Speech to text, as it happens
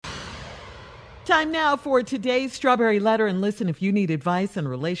Time now for today's Strawberry Letter. And listen, if you need advice on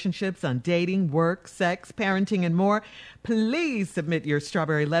relationships, on dating, work, sex, parenting, and more, please submit your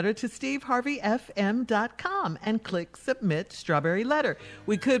Strawberry Letter to steveharveyfm.com and click Submit Strawberry Letter.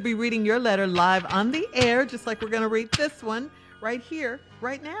 We could be reading your letter live on the air, just like we're going to read this one right here,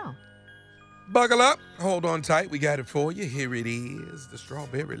 right now. Buckle up. Hold on tight. We got it for you. Here it is, the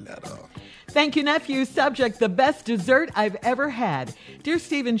Strawberry Letter. Thank you, nephew. Subject, the best dessert I've ever had. Dear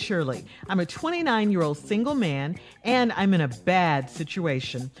Steve and Shirley, I'm a 29-year-old single man, and I'm in a bad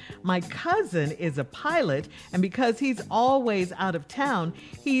situation. My cousin is a pilot, and because he's always out of town,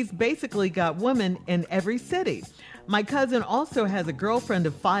 he's basically got women in every city. My cousin also has a girlfriend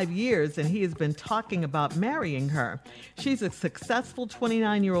of 5 years, and he has been talking about marrying her. She's a successful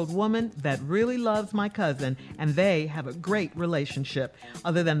 29-year-old woman that really loves my cousin, and they have a great relationship,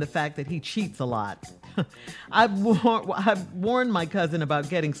 other than the fact that he cheats a lot. I've warned my cousin about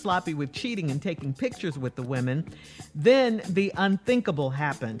getting sloppy with cheating and taking pictures with the women. Then the unthinkable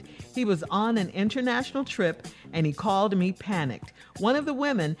happened. He was on an international trip and he called me panicked. One of the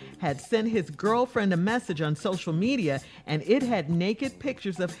women had sent his girlfriend a message on social media and it had naked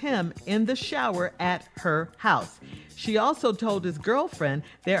pictures of him in the shower at her house. She also told his girlfriend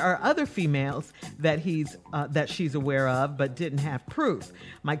there are other females that she's aware of but didn't have proof.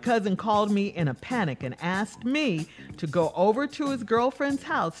 My cousin called me in a panic and asked me to go over to his girlfriend's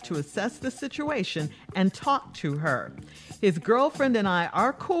house to assess the situation and talk to her. His girlfriend and I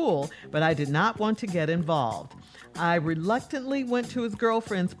are cool, but I did not want to get involved. I reluctantly went to his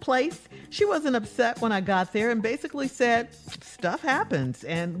girlfriend's place. She wasn't upset when I got there and basically said, stuff happens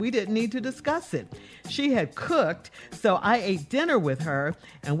and we didn't need to discuss it. She had cooked, so I ate dinner with her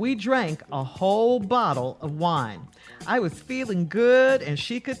and we drank a whole bottle of wine. I was feeling good and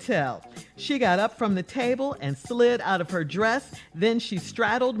she could tell. She got up from the table and slid out of her dress. Then she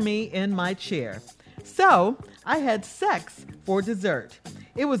straddled me in my chair. So I had sex for dessert.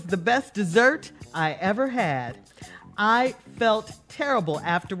 It was the best dessert I ever had. I felt terrible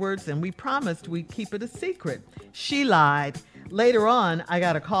afterwards and we promised we'd keep it a secret. She lied. Later on, I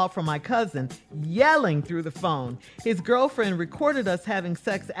got a call from my cousin yelling through the phone. His girlfriend recorded us having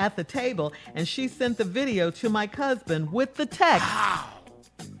sex at the table and she sent the video to my cousin with the text,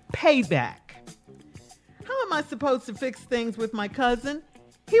 payback. How am I supposed to fix things with my cousin?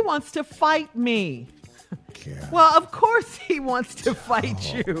 He wants to fight me. God. Well, of course he wants to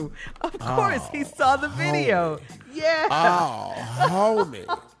fight you. Of course, he saw the video. Yeah. Oh, homie.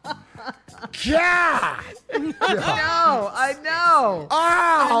 God. I know.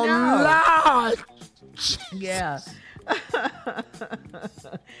 Oh, Lord. Yeah.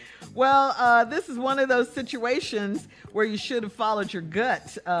 Well, this is one of those situations where you should have followed your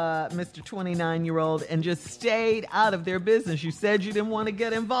gut, Mr. 29-year-old, and just stayed out of their business. You said you didn't want to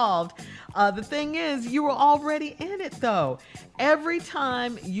get involved. The thing is, you were already in it, though. Every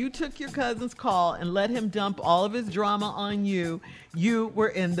time you took your cousin's call and let him dump all of his drama on you, you were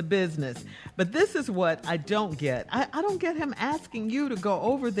in the business. But this is what I don't get. I don't get him asking you to go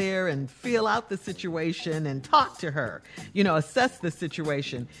over there and feel out the situation and talk to her, assess the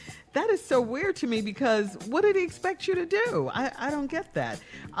situation. That is so weird to me because what did he expect you to do? I don't get that.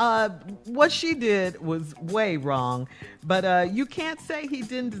 What she did was way wrong, but you can't say he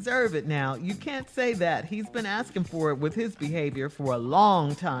didn't deserve it now. You can't say that. He's been asking for it with his behavior for a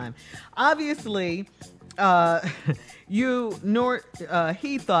long time. Obviously, he thought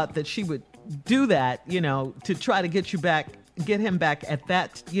that she would do that, to try to get him back at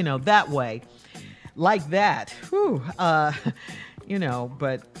that, that way, like that. Whew.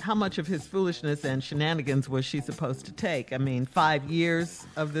 But how much of his foolishness and shenanigans was she supposed to take? I mean, 5 years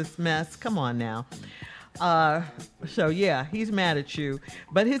of this mess. Come on now. So yeah, he's mad at you,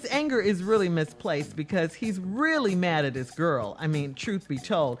 but his anger is really misplaced because he's really mad at his girl. I mean, truth be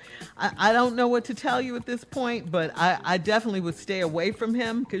told, I don't know what to tell you at this point, but I definitely would stay away from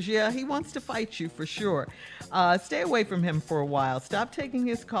him because he wants to fight you for sure. Stay away from him for a while. Stop taking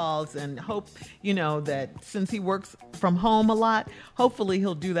his calls and hope, that since he works from home a lot, hopefully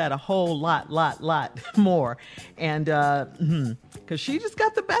he'll do that a whole lot more. And, because she just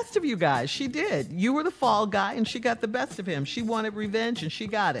got the best of you guys. She did. You were the fall guy and she got the best of him. She wanted revenge and she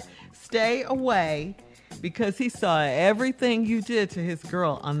got it. Stay away because he saw everything you did to his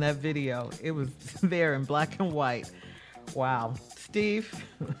girl on that video. It was there in black and white. Wow. Steve,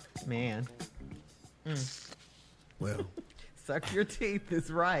 man. Well, suck your teeth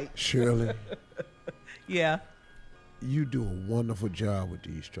is right. Shirley. Yeah. You do a wonderful job with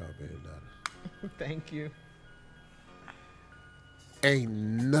these strawberry letters. Thank you. Ain't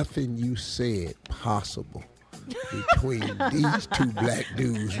nothing you said possible between these two black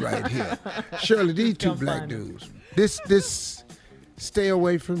dudes right here. Shirley, these two black dudes. This, stay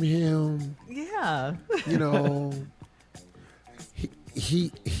away from him. Yeah. You know,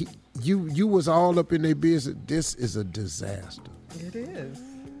 you was all up in their business. This is a disaster. It is.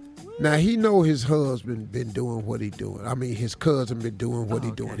 Now, he know his husband been doing what he doing. I mean, his cousin been doing what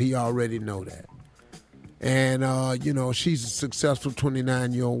he doing. He already know that. And, you know, she's a successful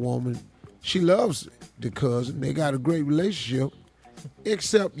 29-year-old woman. She loves the cousin. They got a great relationship,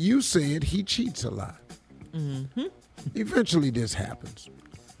 except you said he cheats a lot. Mm-hmm. Eventually this happens.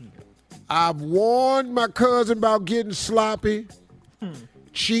 I've warned my cousin about getting sloppy,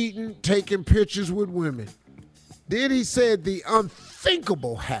 cheating, taking pictures with women. Then he said the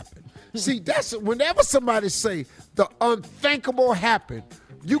unthinkable happened. See, that's whenever somebody say the unthinkable happened,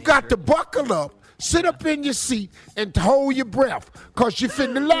 you got to buckle up, sit up in your seat, and hold your breath, because you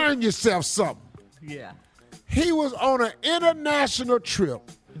finna learn yourself something. Yeah. He was on an international trip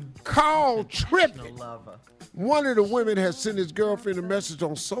called Tripping. One of the women had sent his girlfriend a message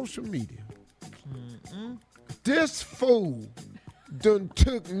on social media. This fool done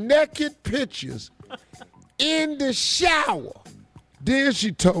took naked pictures in the shower. Then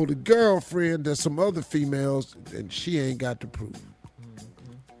she told the girlfriend that some other females, and she ain't got the proof.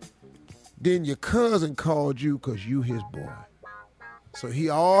 Then your cousin called you because you his boy. So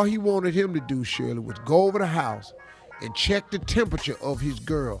all he wanted him to do, Shirley, was go over the house and check the temperature of his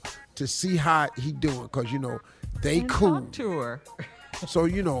girl to see how he doing, because, you know, they And cool. talk to her. So,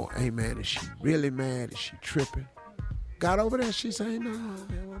 you know, hey, man, is she really mad? Is she tripping? Got over there, she saying, no,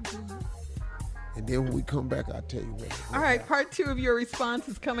 man, and then when we come back, I'll tell you what. All right, part 2 of your response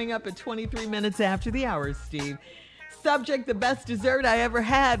is coming up at 23 minutes after the hour, Steve. Subject, the best dessert I ever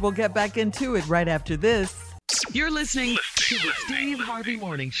had. We'll get back into it right after this. You're listening to the Steve Harvey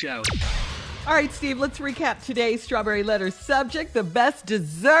Morning Show. All right, Steve, let's recap today's Strawberry Letter subject, the best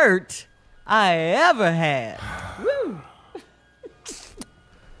dessert I ever had. Woo!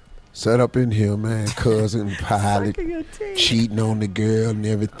 Set up in here, man, cousin, pilot, Sucking your teeth. cheating on the girl and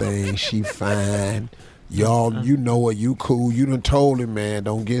everything. She fine. Y'all, you know her, you cool. You done told him, man,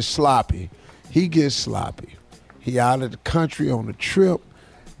 don't get sloppy. He gets sloppy. He out of the country on a trip.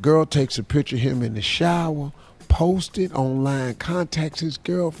 Girl takes a picture of him in the shower, post it online, contacts his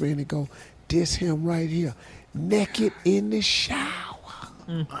girlfriend and go, this him right here, naked in the shower.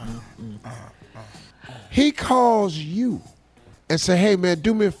 He calls you and say, hey, man,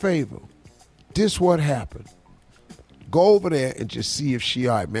 do me a favor. This what happened. Go over there and just see if she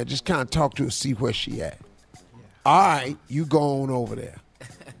all right, man. Just kind of talk to her, see where she at. All right, you go on over there.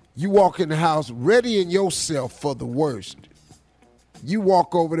 You walk in the house readying yourself for the worst. You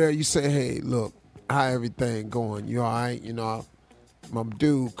walk over there, you say, hey, look, how everything going? You all right? You know, my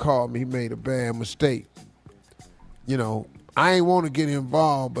dude called me. He made a bad mistake. You know, I ain't want to get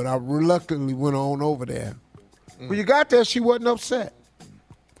involved, but I reluctantly went on over there. When you got there, she wasn't upset.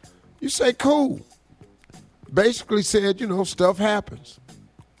 You say, cool. Basically said, you know, stuff happens.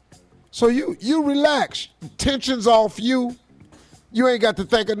 So you relax. Tension's off you. You ain't got to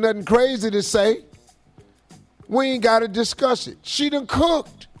think of nothing crazy to say. We ain't got to discuss it. She done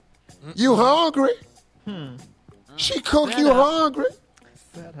cooked. You hungry? She cooked, you hungry?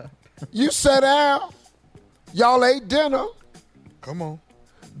 Set up. You sat down. Y'all ate dinner. Come on.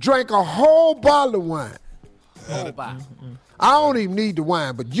 Drank a whole bottle of wine. Whole bottle. I don't even need the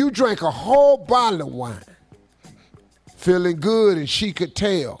wine, but you drank a whole bottle of wine. Feeling good, and she could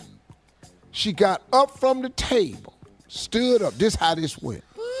tell. She got up from the table, stood up. This how this went.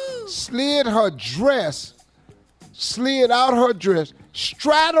 Slid out her dress,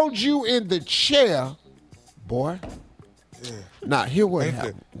 straddled you in the chair. Boy. Yeah. Now, here what Ain't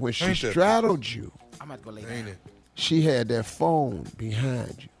happened. that- When she ain't that- straddled you, I'm about to go lay Ain't down. it? she had that phone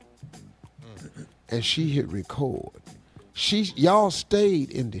behind you. And she hit record. Y'all stayed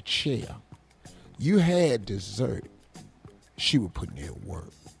in the chair. You had dessert. She was putting in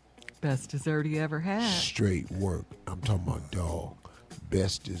work. Best dessert he ever had. Straight work. I'm talking about, dog,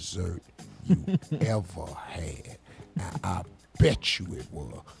 best dessert you ever had. Now, I bet you it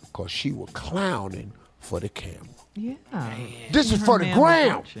was, because she was clowning for the camera. Yeah. This is Her for the man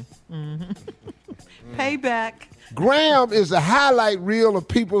gram. was watching. Payback. Gram is a highlight reel of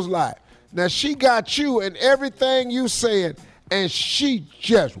people's life. Now, she got you and everything you said, and she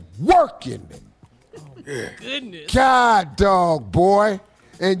just working it. Goodness. God, dog, boy.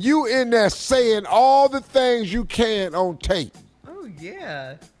 And you in there saying all the things you can on tape. Oh,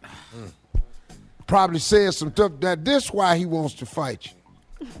 yeah. Probably saying some stuff. That this why he wants to fight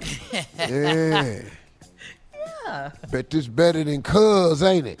you. Yeah. Yeah. Bet this better than Cuz,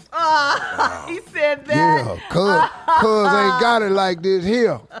 ain't it? Oh, He said that. Yeah, cuz ain't got it like this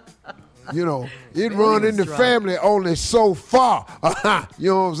here. You know, it run in the drunk. family only so far. You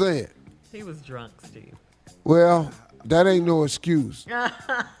know what I'm saying? He was drunk, Steve. Well, that ain't no excuse.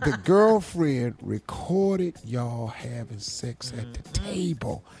 The girlfriend recorded y'all having sex at the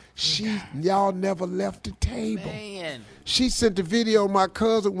table. Y'all never left the table. Man. She sent the video to my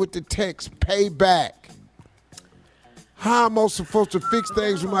cousin with the text, pay back. How am I supposed to fix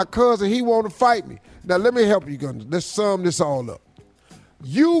things with my cousin? He want to fight me. Now, let me help you, Gunner. Let's sum this all up.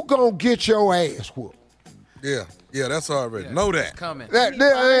 You gonna get your ass whooped. Yeah, that's already. Know that. Coming.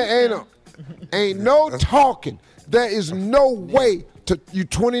 Ain't no talking. There is no way to, you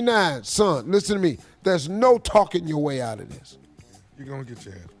 29, son, listen to me. There's no talking your way out of this. You're going to get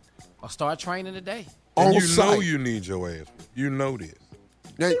your ass. I'll start training today. And On you site. know you need your ass. You know this.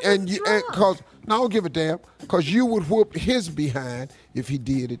 And cause now I don't give a damn, cause you would whoop his behind if he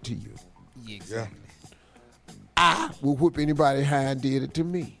did it to you. Yeah, exactly. I would whoop anybody behind did it to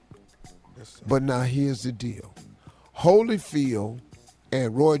me. Yes, But now here's the deal. Holyfield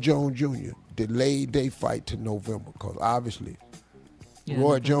and Roy Jones Jr. delayed their fight to November, cause obviously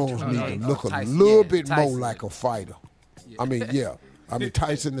Roy Jones needs to look a Tyson, little yeah, bit more Tyson. like a fighter. I mean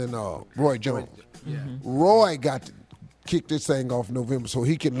Tyson and Roy Jones. Roy got to kick this thing off November so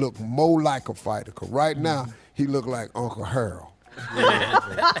he can look more like a fighter. Cause right now he look like Uncle Harold.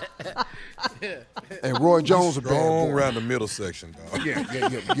 And Roy Jones a bad Strong boy. around the middle section, dog.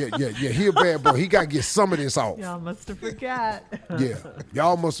 Yeah. He a bad boy. He got to get some of this off. Y'all must have forgot. Yeah.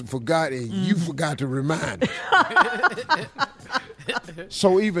 Y'all must have forgot, and you forgot to remind us.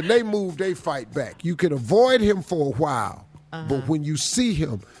 So even they moved their fight back. You can avoid him for a while, but when you see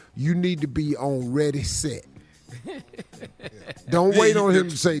him, you need to be on ready set. Don't wait on him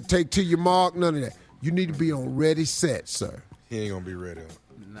to say, take to your mark, none of that. You need to be on ready set, sir. He ain't going to be ready.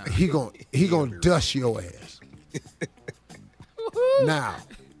 He gonna dust your ass. Now,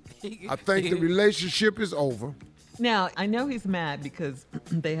 I think the relationship is over. Now, I know he's mad because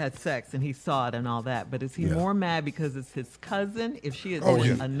they had sex and he saw it and all that, but is he more mad because it's his cousin? If she is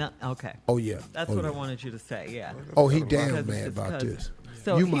okay. Oh, yeah. That's what I wanted you to say, yeah. Oh, he damn Because it's mad his about cousin. this.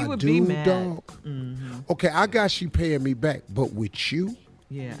 So you he my would dude, be mad. dog. Okay, I got you paying me back, but with you,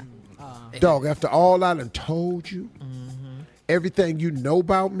 Yeah. dog, after all I done told you, everything you know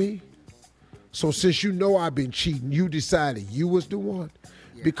about me, so since you know I've been cheating, you decided you was the one.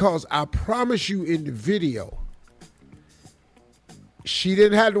 Because I promise you in the video, she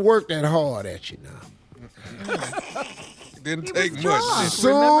didn't have to work that hard at you now. Didn't take much. drunk.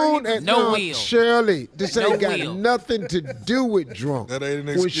 Soon as No wheel. Shirley, this No ain't got wheel. nothing to do with drunk. That ain't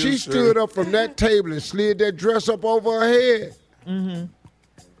an When she excuse, stood Shirley. up from that table and slid that dress up over her head.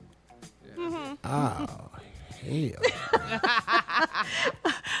 Oh, hell.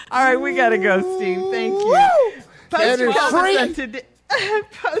 All right, we got to go, Steve. Thank you. Post That your is comments free. on today-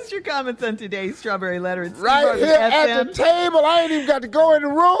 Post your comments on today's Strawberry Letter at Steve Right Harvey here at FM the table. I ain't even got to go in the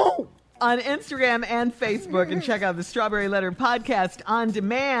room. on Instagram and Facebook, and check out the Strawberry Letter podcast on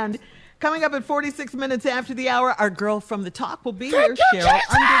demand. Coming up at 46 minutes after the hour, our girl from the talk will be here, Cheryl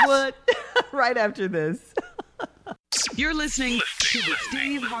Underwood, right after this. You're listening to the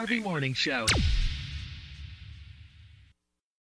Steve Harvey Morning Show.